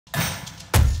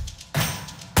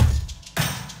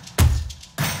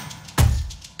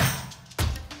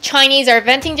Chinese are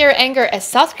venting their anger at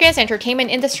South Korea's entertainment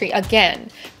industry again,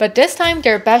 but this time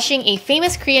they're bashing a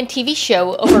famous Korean TV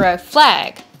show over a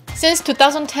flag. Since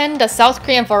 2010, the South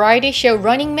Korean variety show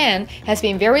Running Man has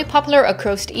been very popular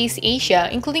across East Asia,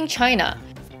 including China.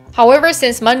 However,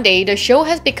 since Monday, the show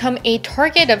has become a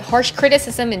target of harsh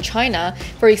criticism in China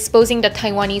for exposing the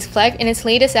Taiwanese flag in its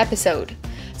latest episode.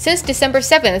 Since December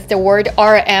 7th, the word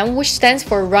RM, which stands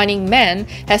for Running Man,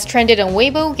 has trended on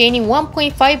Weibo, gaining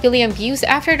 1.5 billion views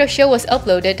after the show was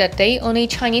uploaded that day on a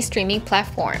Chinese streaming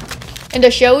platform. In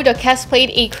the show, the cast played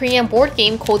a Korean board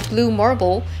game called Blue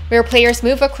Marble, where players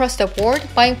move across the board,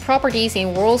 buying properties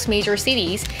in world's major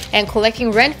cities, and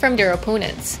collecting rent from their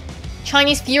opponents.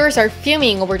 Chinese viewers are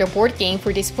fuming over the board game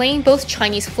for displaying both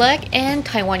Chinese flag and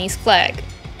Taiwanese flag.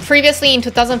 Previously in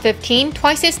 2015,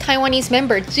 Twice's Taiwanese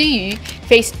member Ziyu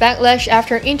faced backlash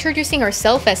after introducing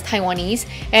herself as Taiwanese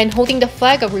and holding the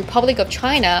flag of Republic of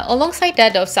China alongside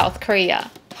that of South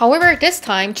Korea. However, this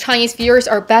time, Chinese viewers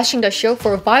are bashing the show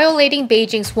for violating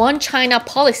Beijing's One China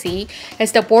policy,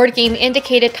 as the board game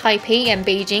indicated Taipei and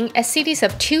Beijing as cities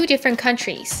of two different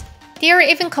countries. They are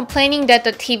even complaining that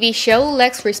the TV show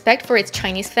lacks respect for its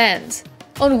Chinese fans.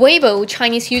 On Weibo,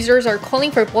 Chinese users are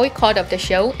calling for boycott of the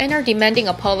show and are demanding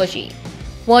apology.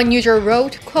 One user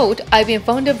wrote, quote, "I've been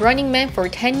fond of Running Man for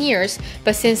 10 years,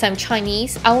 but since I'm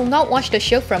Chinese, I will not watch the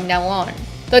show from now on."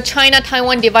 The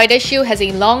China-Taiwan divide issue has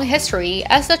a long history,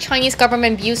 as the Chinese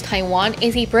government views Taiwan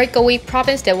as a breakaway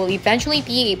province that will eventually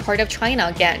be a part of China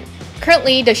again.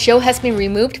 Currently, the show has been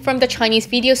removed from the Chinese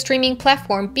video streaming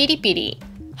platform Bilibili.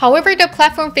 However, the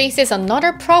platform faces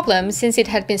another problem since it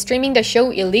had been streaming the show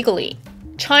illegally.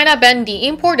 China banned the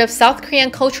import of South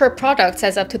Korean cultural products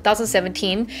as of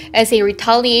 2017 as a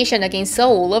retaliation against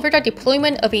Seoul over the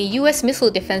deployment of a US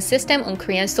missile defense system on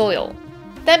Korean soil.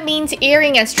 That means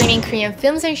airing and streaming Korean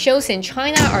films and shows in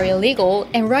China are illegal,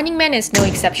 and Running Man is no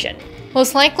exception.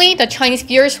 Most likely, the Chinese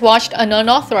viewers watched an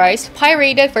unauthorized,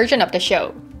 pirated version of the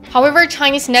show. However,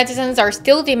 Chinese netizens are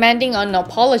still demanding an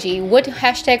apology, with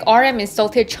hashtag RM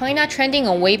insulted China trending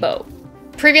on Weibo.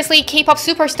 Previously, K-pop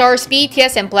superstars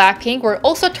BTS and Blackpink were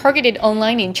also targeted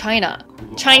online in China.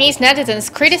 Chinese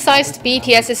netizens criticized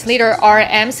BTS's leader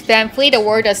RM's Van Fleet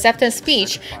Award acceptance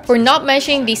speech for not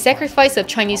mentioning the sacrifice of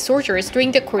Chinese soldiers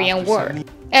during the Korean War.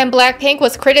 And Blackpink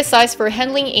was criticized for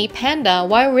handling a panda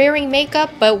while wearing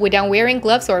makeup but without wearing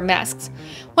gloves or masks.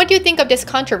 What do you think of this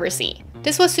controversy?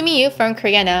 This was Sumiyu from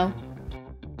Korea Now.